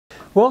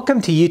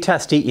Welcome to Utah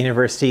State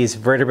University's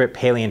Vertebrate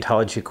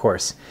Paleontology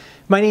course.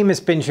 My name is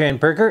Benjamin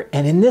Berger,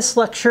 and in this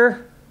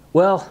lecture,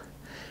 well,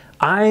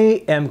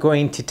 I am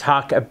going to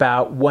talk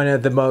about one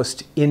of the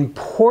most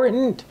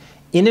important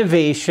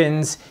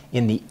innovations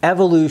in the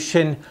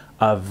evolution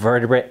of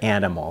vertebrate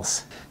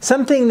animals.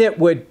 Something that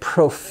would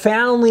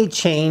profoundly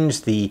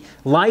change the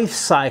life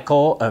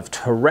cycle of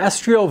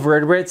terrestrial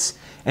vertebrates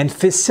and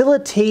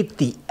facilitate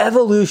the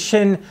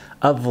evolution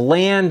of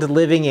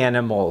land-living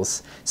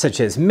animals, such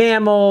as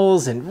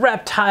mammals and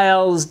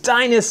reptiles,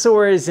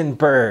 dinosaurs, and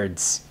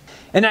birds.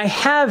 And I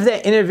have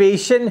that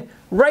innovation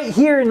right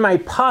here in my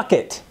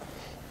pocket.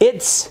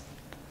 It's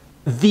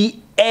the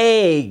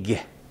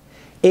egg,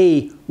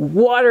 a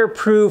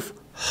waterproof,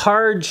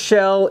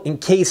 hard-shell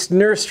encased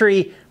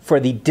nursery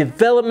for the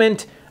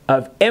development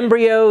of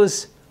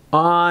embryos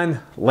on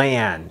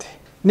land.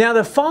 Now,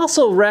 the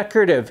fossil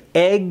record of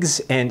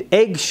eggs and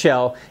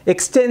eggshell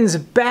extends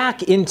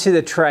back into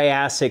the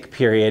Triassic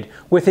period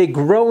with a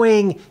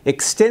growing,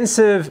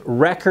 extensive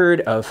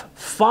record of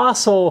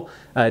fossil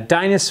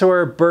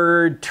dinosaur,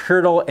 bird,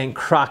 turtle, and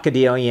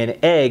crocodilian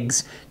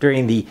eggs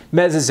during the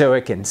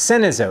Mesozoic and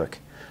Cenozoic.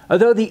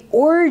 Although the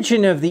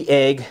origin of the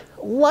egg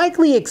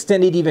likely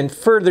extended even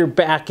further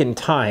back in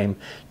time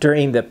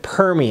during the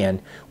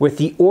Permian with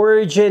the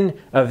origin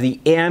of the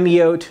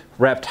amniote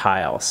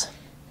reptiles.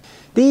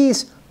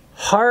 These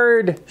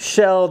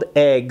hard-shelled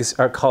eggs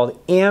are called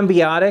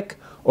ambiotic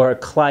or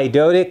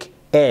cleidotic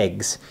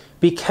eggs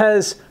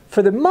because,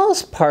 for the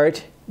most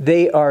part,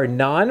 they are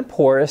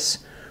non-porous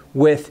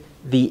with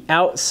the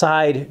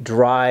outside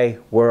dry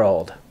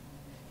world.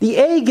 The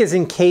egg is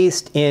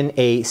encased in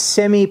a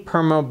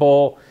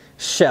semi-permeable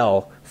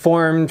shell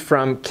formed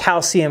from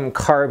calcium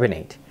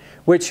carbonate,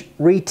 which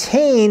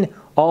retain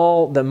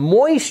all the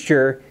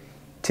moisture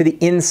to the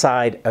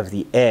inside of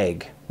the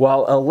egg,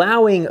 while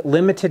allowing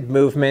limited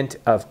movement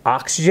of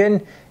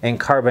oxygen and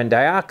carbon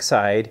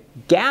dioxide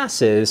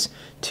gases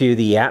to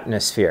the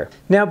atmosphere.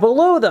 Now,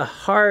 below the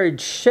hard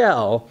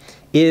shell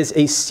is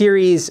a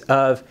series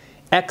of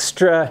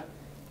extra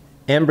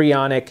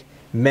embryonic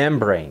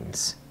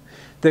membranes.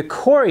 The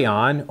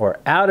chorion, or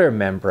outer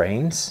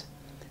membranes,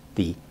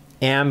 the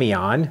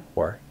amnion,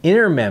 or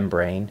inner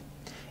membrane,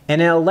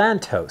 and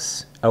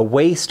allantos, a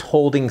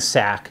waste-holding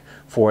sac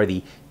for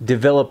the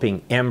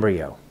developing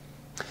embryo.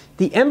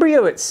 The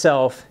embryo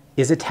itself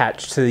is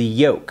attached to the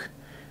yolk,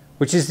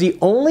 which is the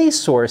only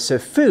source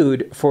of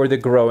food for the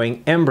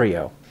growing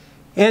embryo.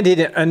 And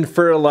in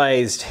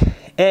unfertilized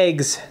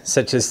eggs,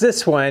 such as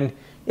this one,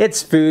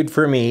 it's food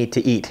for me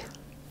to eat.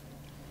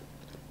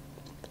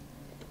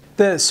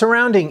 The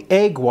surrounding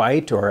egg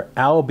white, or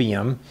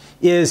albumen,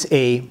 is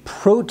a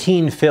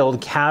protein-filled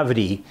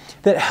cavity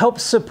that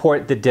helps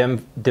support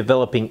the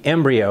developing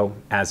embryo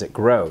as it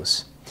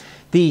grows.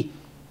 The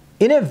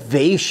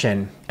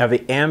innovation of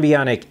the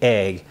amniotic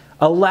egg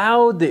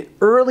allowed the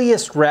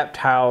earliest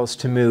reptiles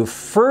to move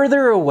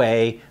further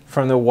away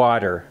from the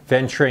water,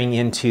 venturing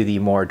into the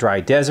more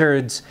dry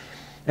deserts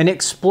and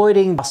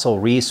exploiting fossil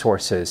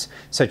resources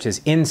such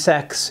as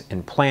insects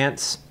and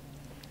plants,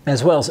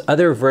 as well as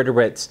other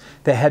vertebrates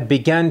that had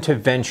begun to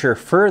venture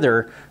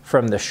further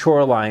from the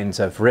shorelines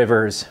of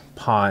rivers,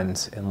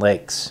 ponds, and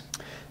lakes.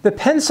 The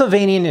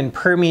Pennsylvanian and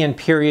Permian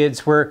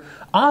periods were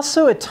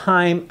also a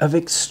time of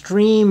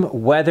extreme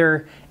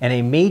weather and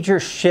a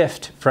major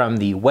shift from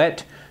the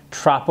wet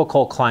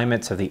tropical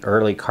climates of the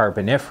early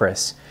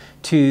Carboniferous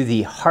to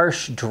the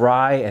harsh,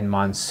 dry, and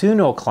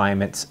monsoonal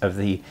climates of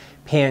the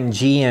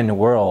Pangean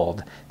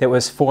world that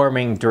was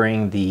forming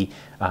during the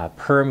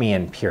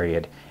Permian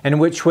period, and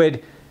which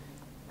would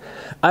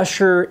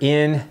usher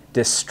in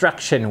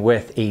destruction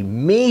with a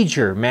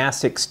major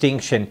mass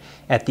extinction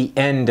at the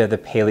end of the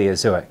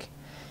Paleozoic.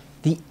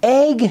 The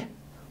egg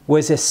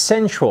was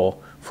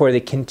essential for the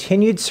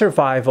continued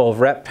survival of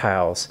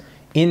reptiles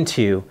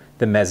into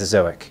the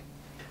Mesozoic.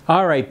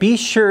 All right, be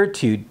sure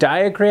to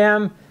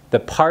diagram the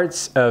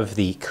parts of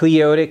the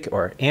cleidotic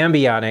or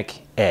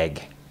amniotic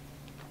egg.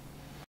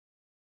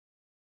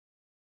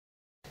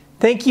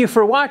 Thank you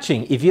for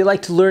watching. If you'd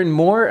like to learn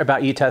more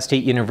about Utah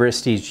State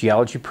University's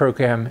geology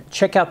program,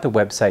 check out the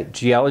website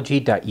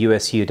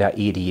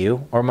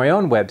geology.usu.edu or my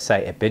own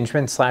website at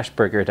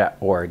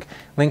benjamin-berger.org.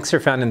 Links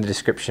are found in the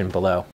description below.